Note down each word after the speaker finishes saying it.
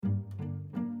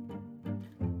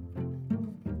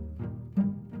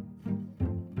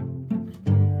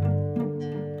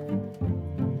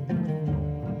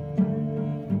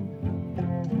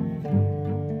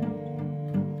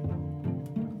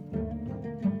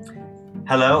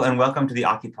Hello and welcome to the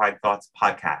Occupied Thoughts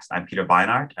podcast. I'm Peter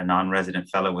Beinart, a non-resident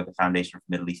fellow with the Foundation for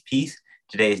Middle East Peace.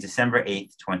 Today is December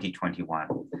 8th, 2021.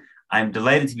 I'm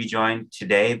delighted to be joined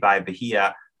today by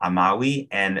Bahia Amawi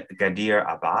and Gadir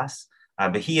Abbas.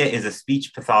 Bahia is a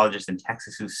speech pathologist in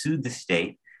Texas who sued the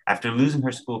state after losing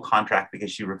her school contract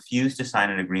because she refused to sign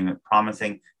an agreement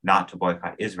promising not to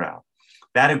boycott Israel.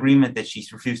 That agreement that she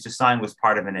refused to sign was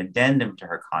part of an addendum to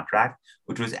her contract,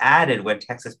 which was added when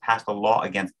Texas passed a law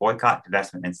against boycott,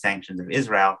 divestment, and sanctions of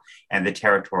Israel and the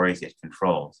territories it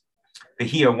controls.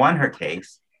 Bahia won her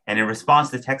case, and in response,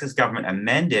 the Texas government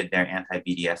amended their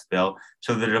anti-BDS bill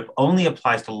so that it only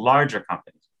applies to larger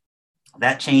companies.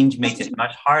 That change makes it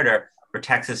much harder for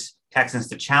Texans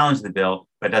to challenge the bill,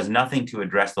 but does nothing to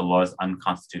address the law's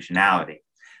unconstitutionality.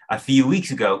 A few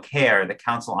weeks ago, CAIR, the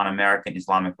Council on American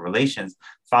Islamic Relations,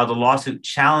 filed a lawsuit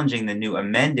challenging the new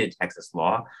amended Texas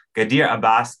law. Gadir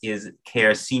Abbas is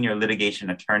CAIR's senior litigation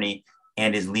attorney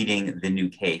and is leading the new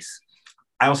case.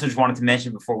 I also just wanted to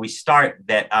mention before we start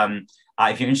that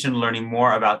if you're interested in learning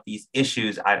more about these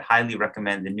issues, I'd highly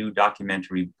recommend the new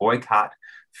documentary Boycott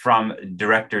from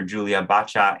director Julia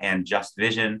Bacha and Just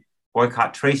Vision.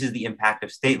 Boycott traces the impact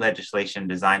of state legislation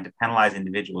designed to penalize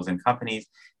individuals and companies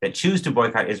that choose to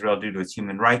boycott Israel due to its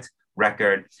human rights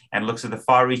record, and looks at the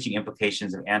far-reaching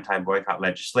implications of anti-boycott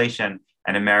legislation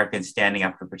and Americans standing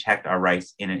up to protect our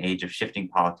rights in an age of shifting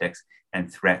politics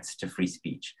and threats to free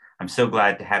speech. I'm so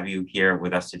glad to have you here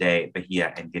with us today,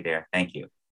 Bahia and Gadir. Thank you.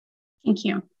 Thank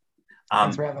you.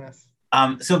 Thanks for having us.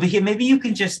 So Bahia, maybe you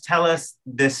can just tell us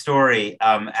this story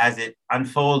as it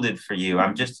unfolded for you.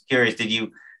 I'm just curious, did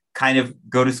you kind of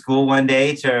go to school one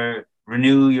day to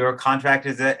renew your contract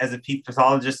as a peak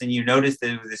pathologist and you noticed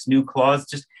there was this new clause?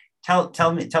 Just tell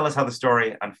us how the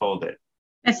story unfolded.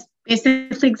 That's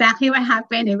basically exactly what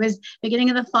happened. It was beginning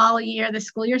of the fall year, the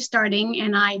school year starting,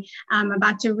 and I am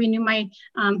about to renew my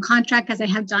contract as I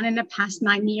have done in the past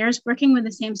 9 years, working with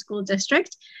the same school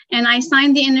district. And I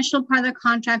signed the initial part of the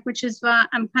contract, which is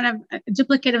kind of a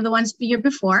duplicate of the ones the year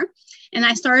before. And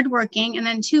I started working, and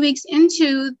then 2 weeks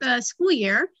into the school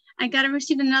year, I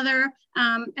received another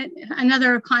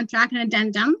contract, an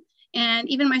addendum, and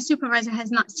even my supervisor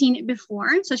has not seen it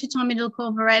before. So she told me to look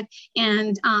over it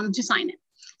and to sign it.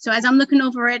 So as I'm looking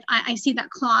over it, I see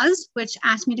that clause, which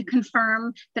asked me to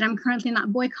confirm that I'm currently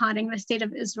not boycotting the state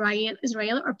of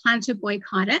Israel or plan to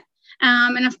boycott it.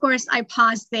 And of course, I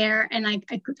paused there and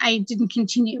I didn't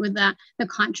continue with the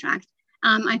contract.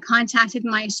 I contacted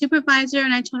my supervisor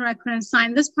and I told her I couldn't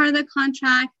sign this part of the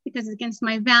contract because it's against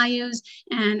my values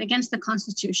and against the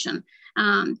Constitution.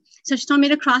 So she told me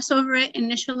to cross over it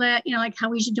initially, like how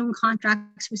we should do in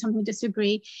contracts if something we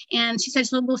disagree. And she said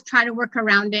we'll try to work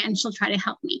around it and she'll try to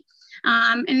help me.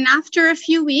 And after a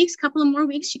few weeks, couple of more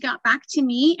weeks, she got back to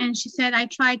me and she said, I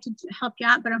tried to help you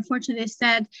out, but unfortunately they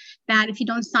said that if you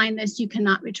don't sign this, you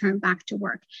cannot return back to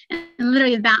work. And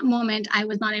literally at that moment, I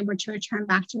was not able to return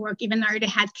back to work, even though I already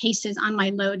had cases on my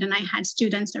load and I had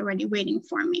students already waiting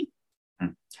for me.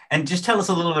 And just tell us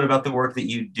a little bit about the work that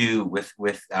you do with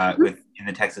in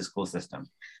the Texas school system.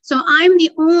 So I'm the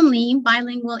only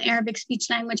bilingual Arabic speech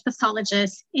language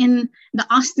pathologist in the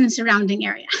Austin surrounding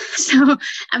area. So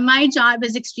my job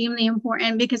is extremely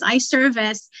important because I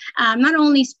service not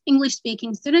only English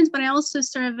speaking students, but I also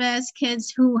service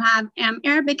kids who have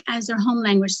Arabic as their home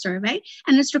language survey.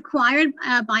 And it's required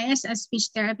by us as speech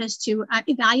therapists to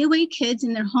evaluate kids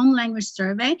in their home language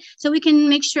survey so we can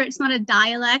make sure it's not a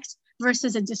dialect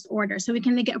versus a disorder, so we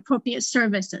can get appropriate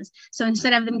services. So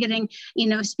instead of them getting,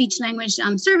 speech language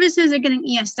services, they're getting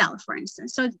ESL, for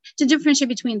instance. So to differentiate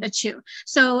between the two.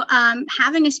 So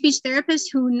having a speech therapist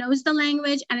who knows the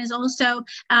language and is also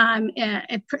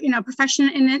a professional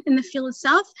in the field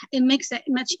itself, it makes it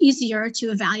much easier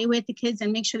to evaluate the kids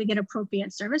and make sure they get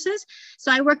appropriate services.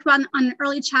 So I worked on an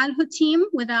early childhood team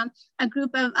with a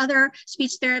group of other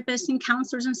speech therapists and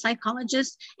counselors and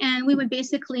psychologists, and we would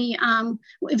basically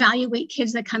evaluate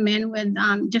kids that come in with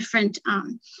different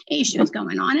issues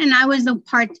going on. And I was the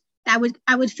part I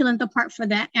would fill in the part for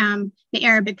the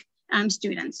Arabic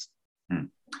students.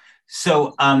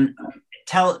 So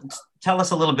tell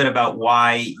us a little bit about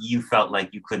why you felt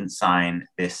like you couldn't sign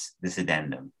this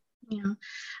addendum. Yeah.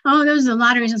 Oh, there was a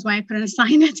lot of reasons why I couldn't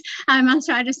sign it. I'll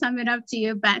try to sum it up to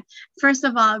you. But first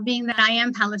of all, being that I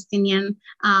am Palestinian,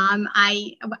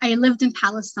 I lived in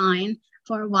Palestine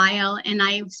for a while, and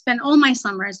I spent all my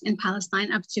summers in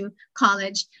Palestine up to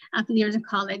college, up to years in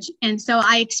college. And so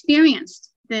I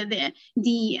experienced the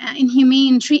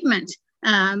inhumane treatment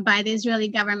by the Israeli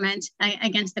government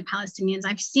against the Palestinians.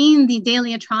 I've seen the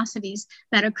daily atrocities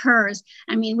that occurs.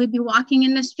 I mean, we'd be walking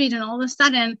in the street and all of a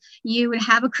sudden you would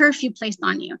have a curfew placed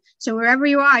on you. So wherever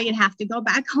you are, you'd have to go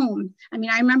back home. I mean,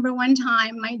 I remember one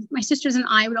time my sisters and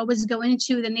I would always go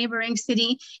into the neighboring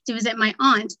city to visit my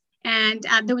aunt. And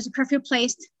there was a curfew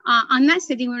placed on that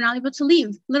city. We were not able to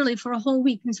leave literally for a whole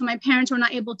week. And so my parents were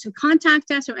not able to contact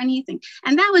us or anything.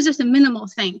 And that was just a minimal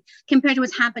thing compared to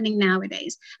what's happening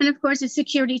nowadays. And of course, the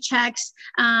security checks,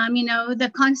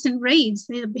 the constant raids.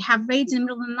 They have raids in the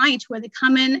middle of the night where they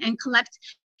come in and collect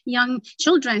young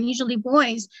children, usually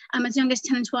boys, as young as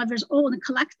 10 and 12 years old, and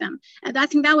collect them. And I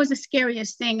think that was the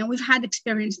scariest thing. And we've had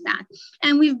experienced that.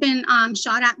 And we've been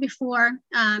shot at before,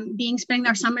 spending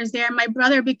our summers there. My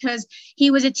brother, because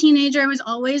he was a teenager, was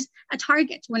always a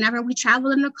target. Whenever we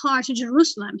traveled in the car to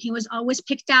Jerusalem, he was always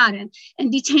picked out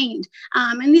and detained.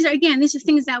 And these are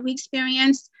things that we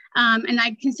experienced. And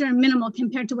I consider minimal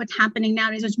compared to what's happening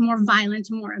nowadays. It's more violent,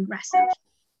 more aggressive.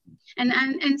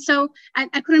 And so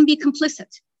I couldn't be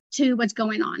complicit to what's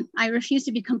going on. I refuse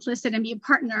to be complicit and be a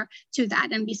partner to that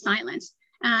and be silenced.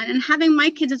 And having my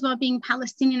kids as well being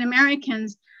Palestinian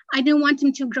Americans, I don't want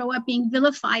them to grow up being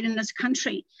vilified in this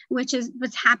country, which is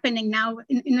what's happening now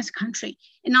in this country.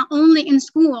 And not only in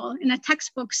school, in the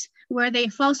textbooks where they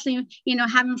falsely,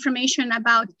 have information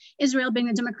about Israel being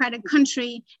a democratic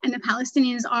country and the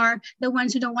Palestinians are the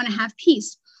ones who don't want to have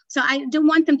peace. So I don't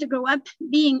want them to grow up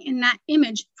being in that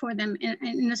image for them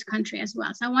in this country as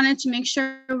well. So I wanted to make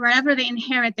sure wherever they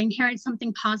inherit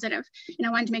something positive. And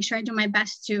I wanted to make sure I do my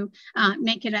best to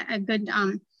make it a good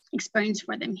experience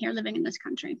for them here living in this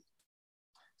country.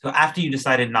 So after you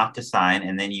decided not to sign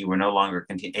and then you were no longer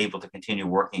able to continue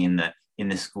working in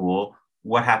the school,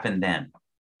 what happened then?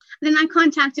 Then I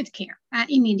contacted CARE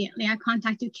immediately. I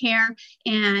contacted CARE,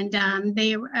 and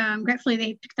they gratefully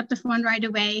they picked up the phone right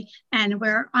away, and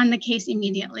we're on the case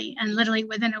immediately. And literally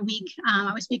within a week,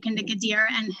 I was speaking to Gadir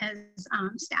and his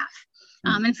staff.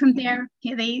 And from there,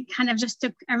 they kind of just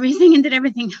took everything and did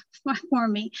everything for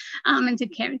me, and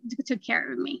took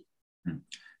care of me.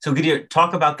 So Gadir,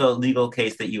 talk about the legal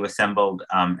case that you assembled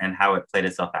and how it played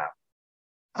itself out.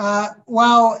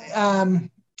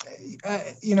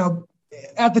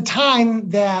 At the time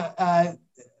that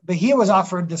Bahia was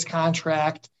offered this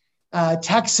contract,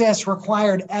 Texas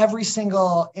required every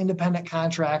single independent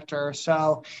contractor.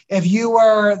 So if you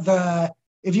were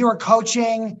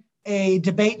coaching a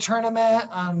debate tournament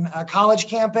on a college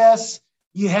campus,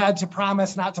 you had to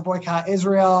promise not to boycott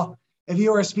Israel. If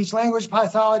you were a speech language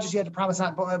pathologist, you had to promise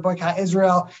not to boycott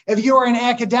Israel. If you were an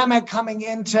academic coming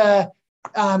into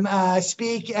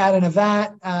speak at an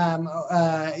event,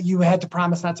 you had to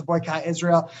promise not to boycott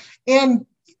Israel. And,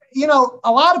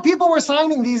 a lot of people were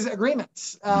signing these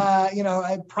agreements. We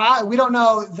don't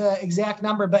know the exact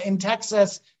number, but in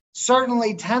Texas,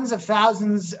 certainly tens of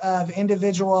thousands of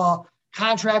individual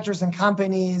contractors and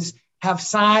companies have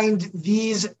signed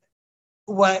these,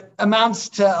 what amounts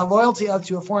to a loyalty oath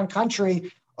to a foreign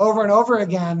country over and over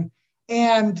again.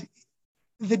 And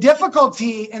the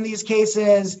difficulty in these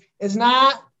cases is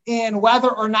not in whether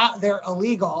or not they're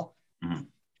illegal. Mm-hmm.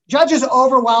 Judges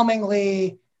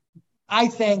overwhelmingly, I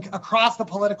think, across the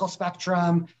political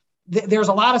spectrum, there's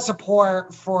a lot of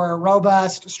support for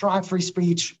robust, strong free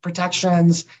speech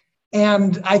protections.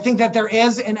 And I think that there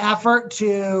is an effort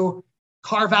to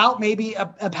carve out maybe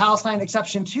a Palestine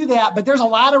exception to that. But there's a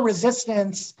lot of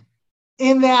resistance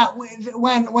in that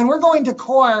when we're going to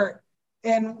court,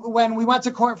 and when we went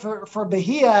to court for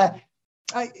Bahia,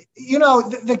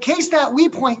 the case that we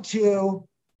point to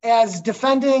as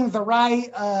defending the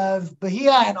right of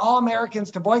Bahia and all Americans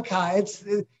to boycott,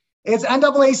 it's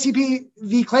NAACP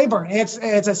v. Claiborne. It's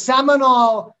a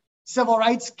seminal civil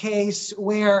rights case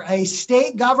where a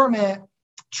state government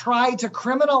tried to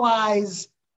criminalize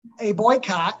a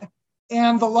boycott,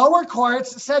 and the lower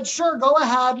courts said, sure, go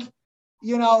ahead.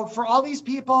 For all these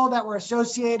people that were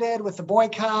associated with the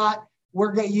boycott,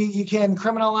 you can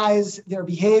criminalize their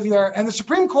behavior. And the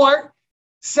Supreme Court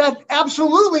said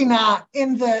absolutely not,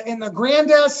 in the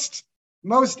grandest,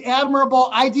 most admirable,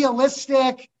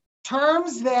 idealistic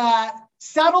terms that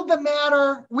settled the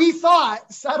matter, we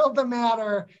thought settled the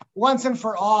matter once and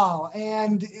for all.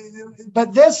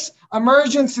 But this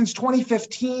emergence since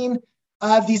 2015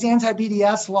 of these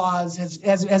anti-BDS laws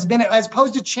has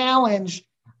posed a challenge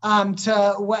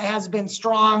to what has been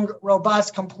strong,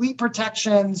 robust, complete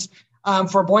protections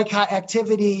for boycott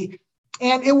activity.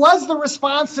 And it was the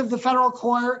response of the federal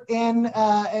court in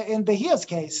Bahia's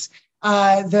case.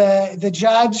 The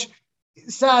judge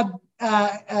said,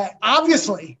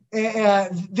 obviously,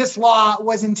 this law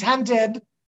was intended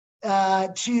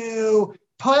to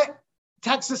put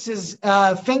Texas's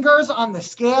fingers on the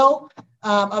scale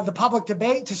of the public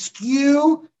debate to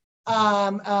skew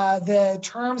the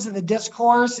terms of the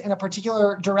discourse in a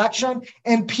particular direction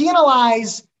and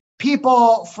penalize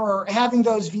people for having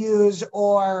those views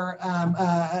or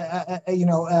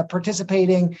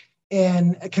participating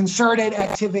in concerted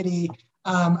activity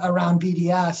around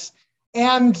BDS.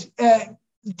 And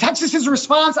Texas's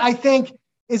response, I think,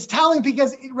 is telling,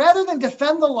 because rather than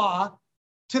defend the law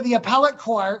to the appellate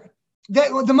court,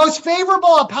 the most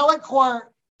favorable appellate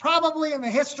court probably in the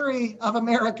history of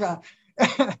America,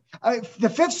 the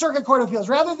Fifth Circuit Court of Appeals,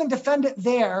 rather than defend it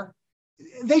there,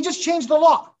 they just changed the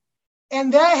law.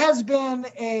 And that has been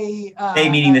they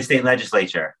meaning the state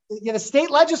legislature. The state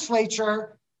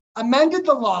legislature amended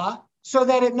the law so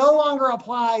that it no longer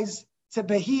applies to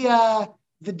Bahia,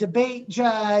 the debate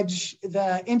judge,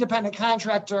 the independent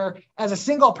contractor as a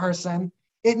single person.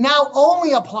 It now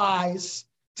only applies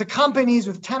to companies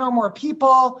with 10 or more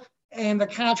people, and the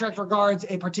contract regards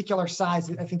a particular size.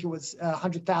 I think it was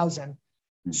 100,000.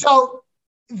 Mm-hmm. So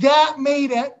that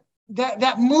made it,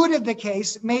 that mooted the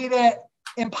case, made it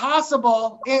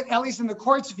impossible, at least in the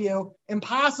court's view,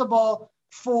 impossible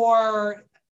for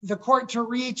the court to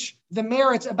reach the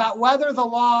merits about whether the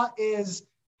law is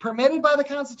permitted by the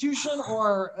Constitution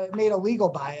or made illegal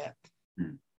by it.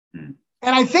 Mm-hmm.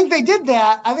 And I think they did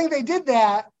that. I think they did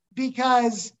that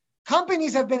because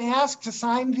companies have been asked to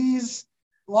sign these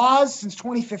laws since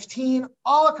 2015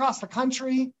 all across the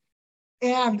country.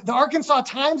 And the Arkansas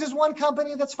Times is one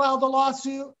company that's filed a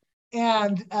lawsuit.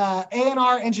 And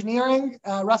A&R Engineering,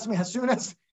 Rasmi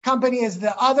Hasuna's company, is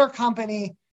the other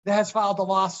company that has filed a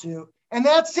lawsuit. And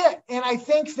that's it. And I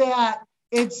think that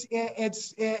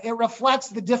it reflects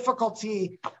the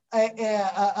difficulty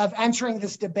of entering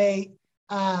this debate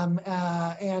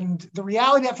and the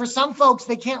reality that for some folks,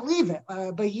 they can't leave it.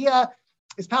 Bahia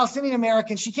is Palestinian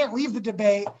American. She can't leave the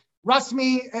debate.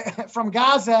 Rasmi from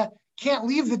Gaza can't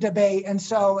leave the debate. And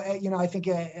so, I think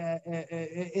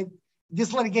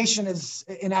this litigation is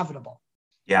inevitable.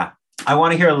 Yeah. I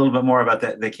want to hear a little bit more about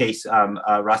the case,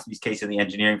 Rasmi's case in the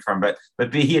engineering firm. But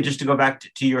Bahia, just to go back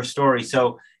to your story.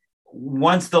 So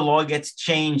once the law gets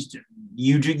changed,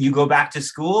 you go back to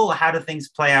school. How do things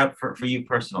play out for you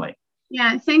personally?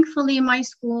 Yeah, thankfully, my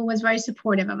school was very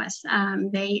supportive of us.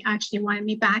 They actually wanted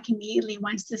me back immediately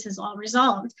once this is all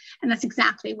resolved. And that's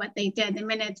exactly what they did. The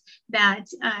minute that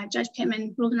Judge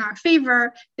Pittman ruled in our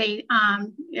favor, they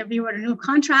rewrote a new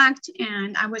contract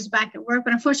and I was back at work.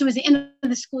 But unfortunately, it was the end of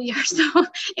the school year. So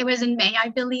it was in May, I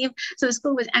believe. So the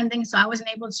school was ending. So I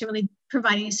wasn't able to really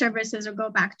provide any services or go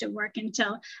back to work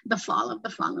until the fall of the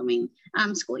following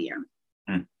school year.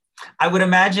 Mm. I would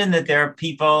imagine that there are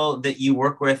people that you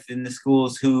work with in the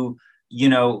schools who,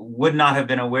 would not have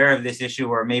been aware of this issue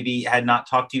or maybe had not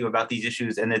talked to you about these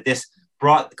issues, and that this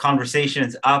brought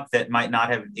conversations up that might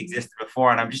not have existed before.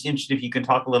 And I'm just interested if you can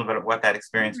talk a little bit about what that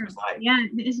experience was like. Yeah,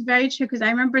 it's very true, because I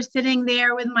remember sitting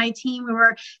there with my team. We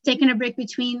were taking a break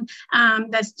between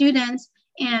the students.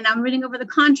 And I'm reading over the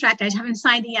contract. I haven't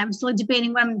signed it yet. I'm still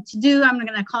debating what I'm to do. I'm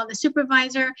going to call the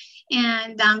supervisor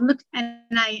and I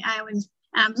was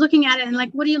looking at it and like,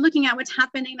 what are you looking at? What's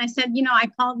happening? And I said, I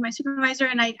called my supervisor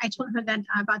and I told her that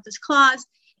about this clause.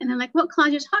 And they're like, what clause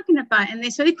are you talking about? And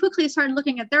they quickly started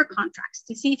looking at their contracts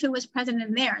to see if it was present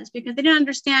in theirs, because they didn't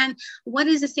understand what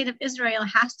is the state of Israel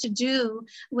has to do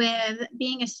with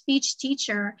being a speech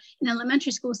teacher in an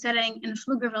elementary school setting in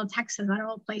Pflugerville, Texas, out of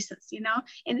all places,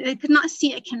 and they could not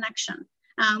see a connection.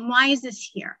 Why is this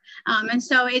here? And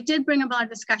so it did bring about a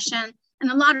discussion and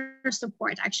a lot of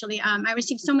support, actually. I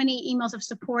received so many emails of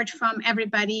support from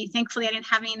everybody. Thankfully, I didn't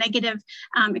have any negative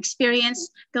experience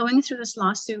going through this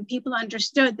lawsuit. People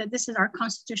understood that this is our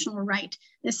constitutional right.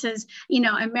 This is,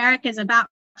 America is about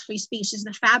free speech, is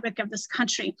the fabric of this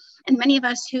country. And many of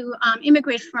us who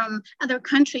immigrate from other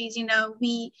countries,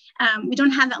 we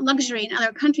don't have that luxury in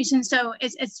other countries. And so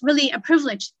it's really a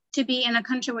privilege to be in a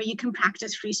country where you can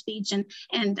practice free speech and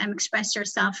express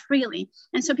yourself freely.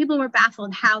 And so people were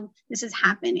baffled how this is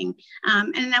happening.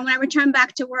 And then when I returned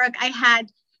back to work, I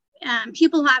had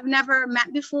people who I've never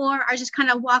met before. I just kind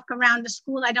of walk around the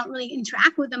school. I don't really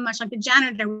interact with them much. Like the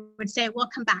janitor would say, well,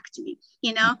 come back to me,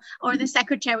 or the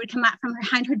secretary would come out from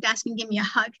behind her desk and give me a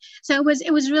hug. So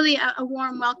it was really a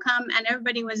warm welcome, and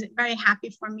everybody was very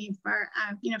happy for me for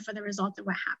the result of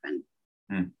what happened.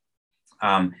 Mm.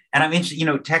 And I'm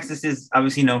interested, Texas is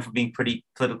obviously known for being pretty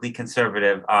politically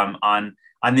conservative on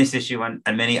this issue and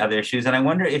many other issues. And I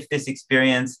wonder if this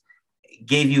experience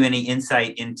gave you any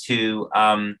insight into,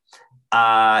 into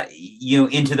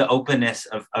the openness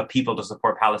of people to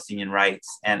support Palestinian rights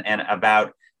and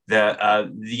about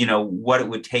what it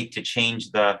would take to change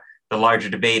the the larger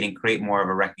debate and create more of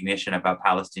a recognition about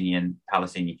Palestinian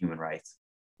human rights?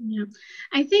 Yeah,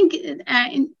 I think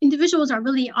individuals are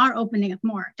opening up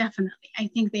more. Definitely, I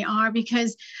think they are,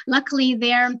 because luckily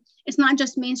it's not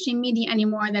just mainstream media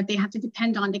anymore that they have to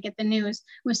depend on to get the news.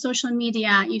 With social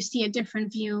media, you see a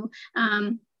different view.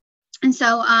 And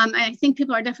so I think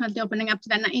people are definitely opening up to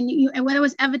that. And what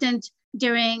was evident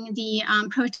during the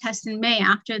protests in May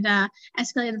after the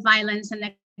escalated violence and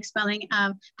the expelling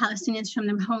of Palestinians from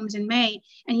their homes in May,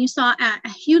 and you saw a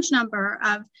huge number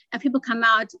of people come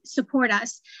out, support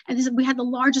us. And we had the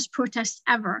largest protests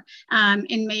ever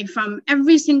in May from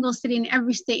every single city in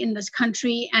every state in this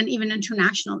country and even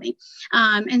internationally.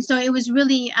 And so it was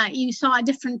really, you saw a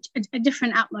different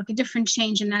outlook, a different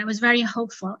change, and that it was very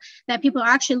hopeful that people are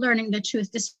actually learning the truth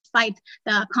despite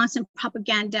the constant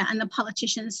propaganda and the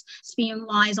politicians spewing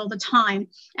lies all the time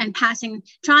and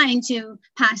trying to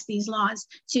pass these laws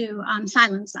to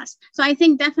silence us. So I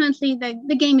think definitely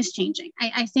the game is changing.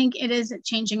 I think it is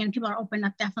changing, and people are open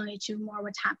up definitely to more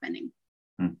what's happening.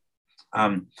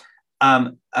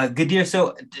 Gadeer,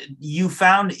 so you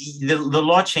found the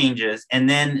law changes, and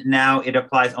then now it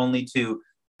applies only to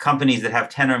companies that have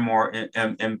 10 or more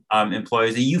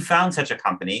employees. You found such a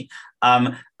company,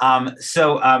 an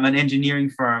engineering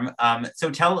firm. So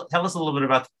tell us a little bit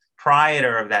about the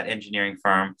proprietor of that engineering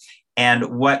firm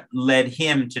and what led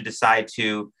him to decide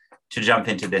to jump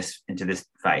into this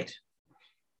fight.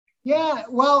 Yeah,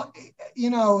 well,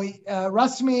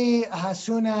 Rasmi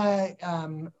Hassouna,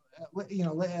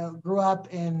 grew up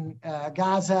in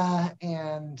Gaza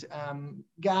and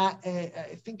got,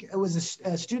 I think it was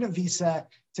a student visa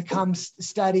to come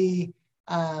study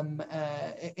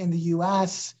in the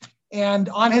U.S. And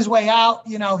on his way out,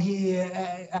 he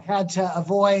had to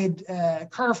avoid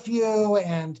curfew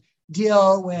and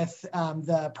deal with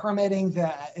the permitting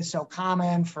that is so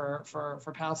common for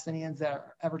Palestinians that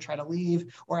ever try to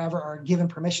leave or ever are given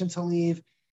permission to leave.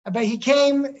 But he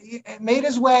made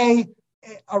his way,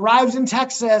 arrived in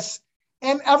Texas,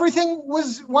 and everything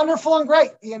was wonderful and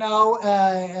great.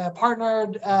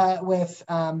 Partnered with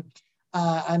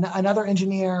another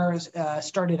engineer,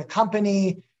 started a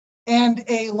company, and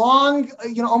a long,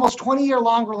 almost 20-year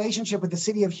long relationship with the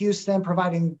city of Houston,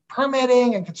 providing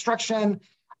permitting and construction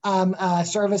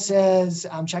services,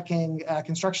 checking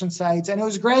construction sites. And it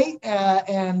was great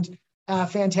and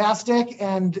fantastic.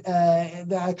 And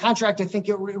the contract, I think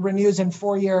it renews in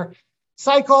 4-year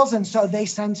cycles. And so they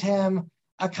sent him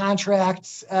a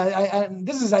contract.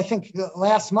 This is, I think,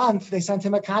 last month, they sent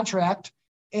him a contract.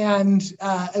 And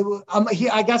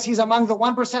I guess he's among the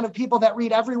 1% of people that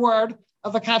read every word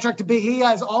of the contract.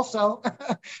 Bahia is also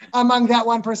among that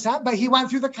 1%. But he went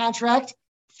through the contract,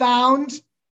 found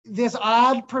this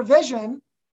odd provision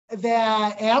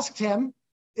that asked him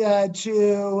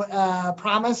to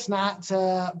promise not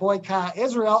to boycott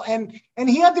Israel. And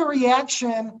he had the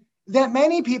reaction that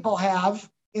many people have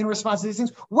in response to these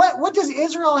things. What does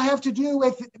Israel have to do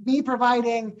with me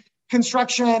providing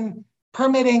construction,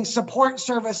 permitting, support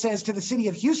services to the city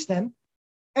of Houston?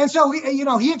 And so,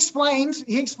 he explained,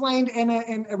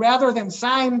 and rather than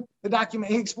sign the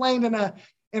document, he explained in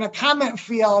a comment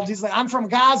field, he's like, I'm from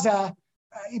Gaza.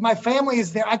 My family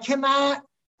is there. I cannot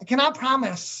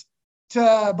promise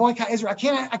to boycott Israel.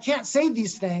 I can't say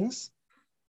these things.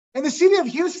 And the city of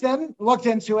Houston looked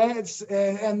into it,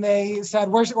 and they said,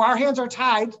 our hands are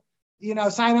tied,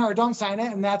 sign it or don't sign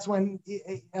it. And that's when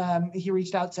he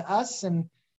reached out to us, and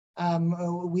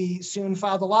we soon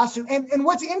filed a lawsuit. And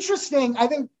what's interesting, I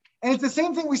think, and it's the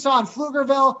same thing we saw in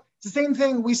Pflugerville, it's the same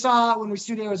thing we saw when we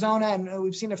sued Arizona, and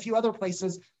we've seen a few other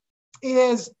places,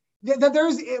 is that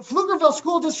there's Pflugerville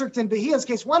School District in Bahia's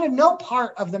case wanted no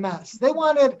part of the mess. They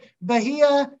wanted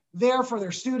Bahia there for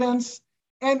their students.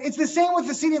 And it's the same with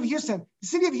the city of Houston. The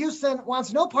city of Houston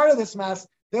wants no part of this mess.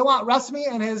 They want Rasmi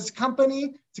and his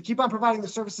company to keep on providing the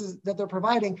services that they're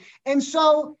providing. And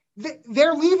so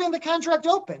they're leaving the contract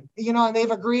open, and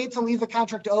they've agreed to leave the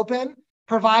contract open,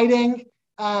 providing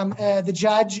the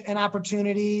judge an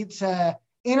opportunity to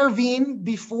intervene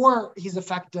before he's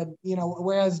affected,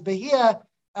 whereas Bahia,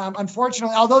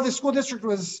 unfortunately, although the school district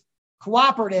was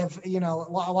cooperative,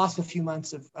 lost a few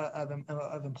months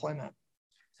of employment.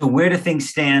 So where do things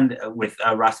stand with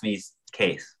Rasmi's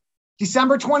case?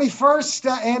 December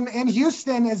 21st in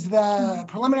Houston is the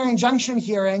preliminary injunction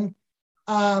hearing,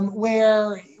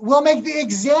 where we'll make the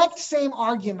exact same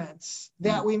arguments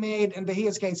that we made in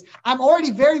Bahia's case. I'm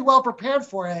already very well prepared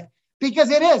for it because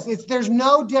there's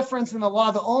no difference in the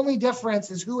law. The only difference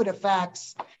is who it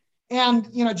affects.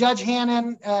 And, Judge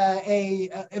Hannon, a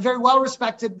very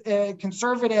well-respected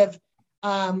conservative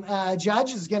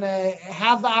judge, is going to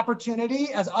have the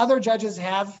opportunity, as other judges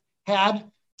have had,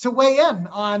 to weigh in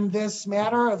on this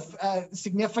matter of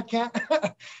significant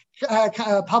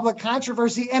public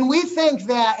controversy. And we think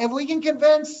that if we can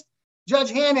convince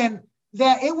Judge Hannon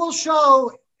that it will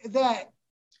show that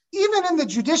even in the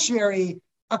judiciary,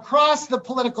 across the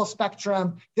political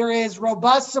spectrum, there is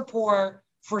robust support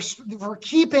for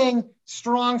keeping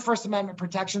strong First Amendment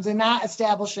protections and not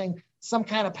establishing some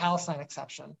kind of Palestine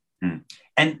exception.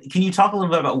 And can you talk a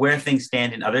little bit about where things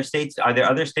stand in other states? Are there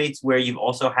other states where you've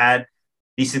also had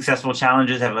these successful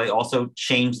challenges? Have they also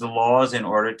changed the laws in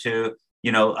order to,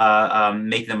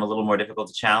 make them a little more difficult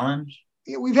to challenge?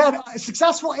 We've had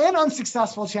successful and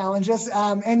unsuccessful challenges.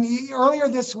 And earlier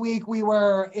this week, we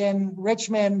were in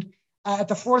Richmond at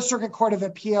the Fourth Circuit Court of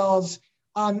Appeals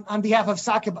on behalf of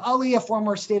Saqib Ali, a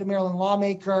former state of Maryland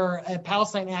lawmaker, a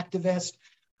Palestine activist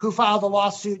who filed a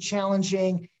lawsuit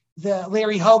challenging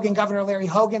Governor Larry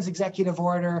Hogan's executive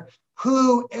order,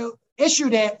 who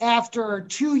issued it after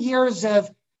 2 years of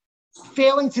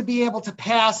failing to be able to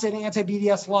pass an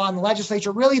anti-BDS law in the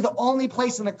legislature, really the only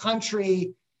place in the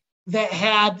country that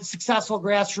had successful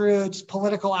grassroots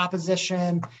political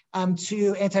opposition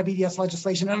to anti-BDS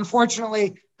legislation. And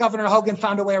unfortunately, Governor Hogan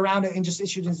found a way around it and just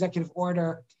issued an executive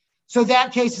order. So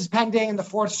that case is pending in the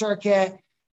Fourth Circuit.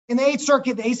 In the Eighth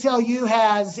Circuit, the ACLU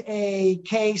has a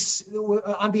case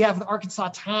on behalf of the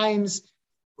Arkansas Times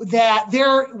that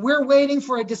we're waiting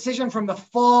for a decision from the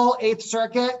full Eighth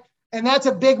Circuit. And that's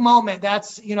a big moment.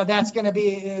 That's going to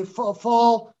be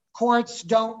full courts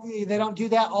they don't do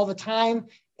that all the time.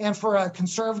 And for a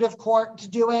conservative court to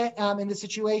do it in this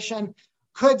situation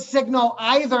could signal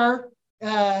either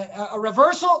a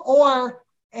reversal or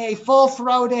a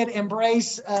full-throated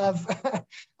embrace of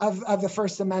the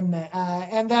First Amendment.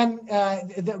 And then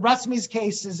the Rasmi's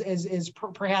case is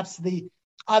perhaps the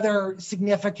other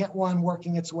significant one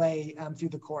working its way through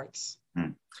the courts.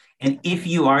 And if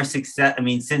you are since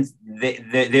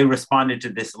they responded to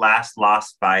this last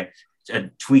loss by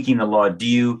tweaking the law, do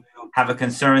you have a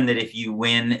concern that if you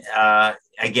win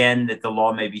again, that the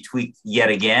law may be tweaked yet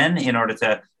again in order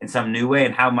to, in some new way?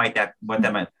 And what might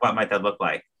that look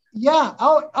like? Yeah.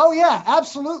 Oh yeah,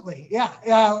 absolutely. Yeah.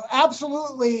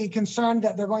 Absolutely concerned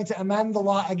that they're going to amend the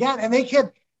law again. And they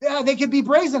could be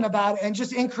brazen about it and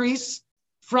just increase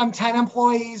from 10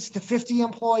 employees to 50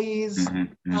 employees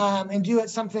and do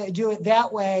it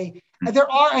that way.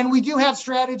 And we do have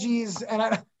strategies,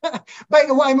 but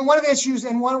one of the issues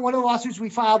and one of the lawsuits we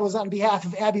filed was on behalf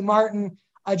of Abby Martin,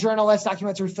 a journalist,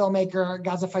 documentary filmmaker,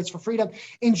 Gaza Fights for Freedom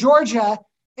in Georgia.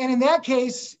 And in that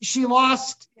case, she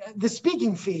lost the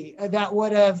speaking fee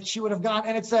she would have gone.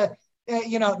 And it's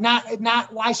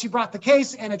not why she brought the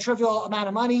case and a trivial amount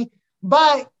of money,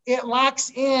 but it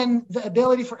locks in the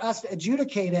ability for us to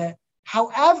adjudicate it.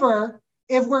 However,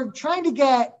 if we're trying to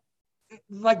get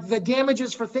like the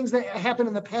damages for things that happened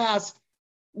in the past,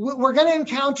 we're going to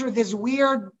encounter this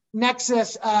weird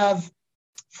nexus of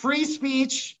free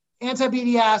speech,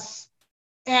 anti-BDS,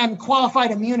 and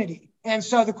qualified immunity. And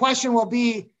so the question will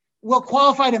be, will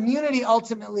qualified immunity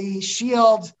ultimately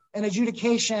shield an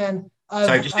adjudication of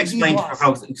Sorry, just explain for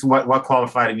folks what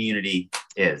qualified immunity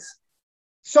is.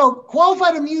 So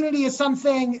qualified immunity is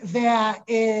something that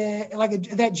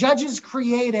that judges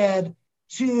created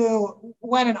to,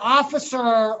 when an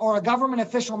officer or a government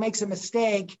official makes a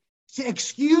mistake, to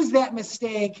excuse that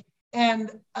mistake and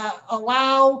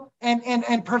allow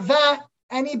and prevent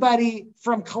anybody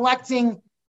from collecting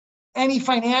any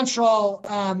financial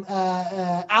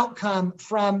outcome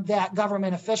from that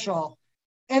government official.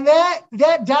 And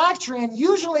that doctrine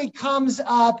usually comes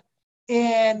up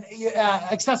in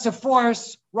excessive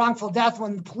force, wrongful death,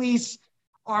 when the police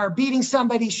are beating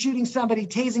somebody, shooting somebody,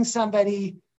 tasing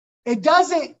somebody. It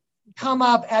doesn't come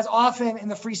up as often in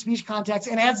the free speech context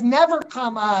and has never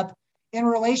come up in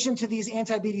relation to these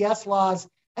anti-BDS laws.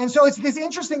 And so it's this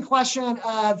interesting question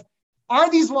of, are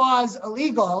these laws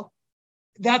illegal?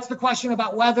 That's the question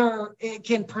about whether it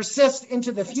can persist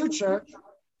into the future.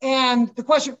 And the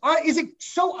question, is it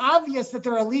so obvious that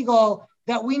they're illegal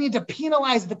that we need to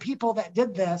penalize the people that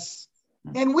did this?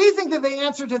 And we think that the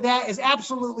answer to that is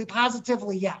absolutely,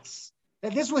 positively yes,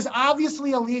 that this was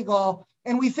obviously illegal.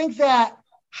 And we think that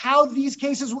how these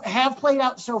cases have played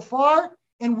out so far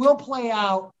and will play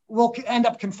out will end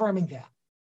up confirming that.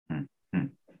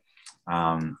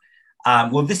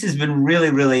 Well, this has been really,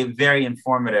 really very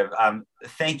informative.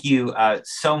 Thank you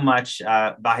so much,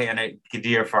 Bahi and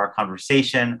Qadir, for our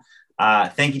conversation.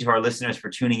 Thank you to our listeners for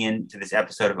tuning in to this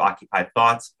episode of Occupied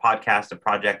Thoughts podcast, a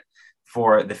project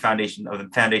for the Foundation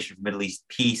for Middle East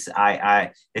Peace.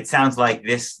 It sounds like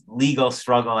this legal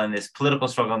struggle and this political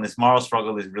struggle and this moral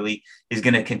struggle is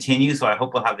going to continue. So I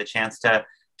hope we'll have the chance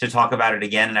to to talk about it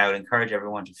again, and I would encourage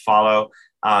everyone to follow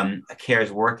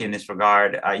CARE's work in this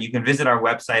regard. You can visit our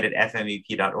website at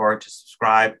fmep.org to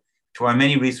subscribe to our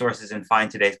many resources and find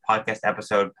today's podcast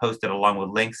episode posted along with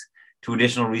links to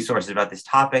additional resources about this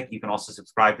topic. You can also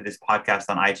subscribe to this podcast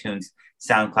on iTunes,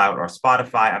 SoundCloud, or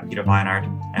Spotify. I'm Peter Beinart,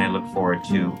 and I look forward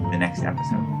to the next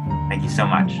episode. Thank you so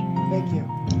much. Thank you.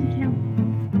 Thank you.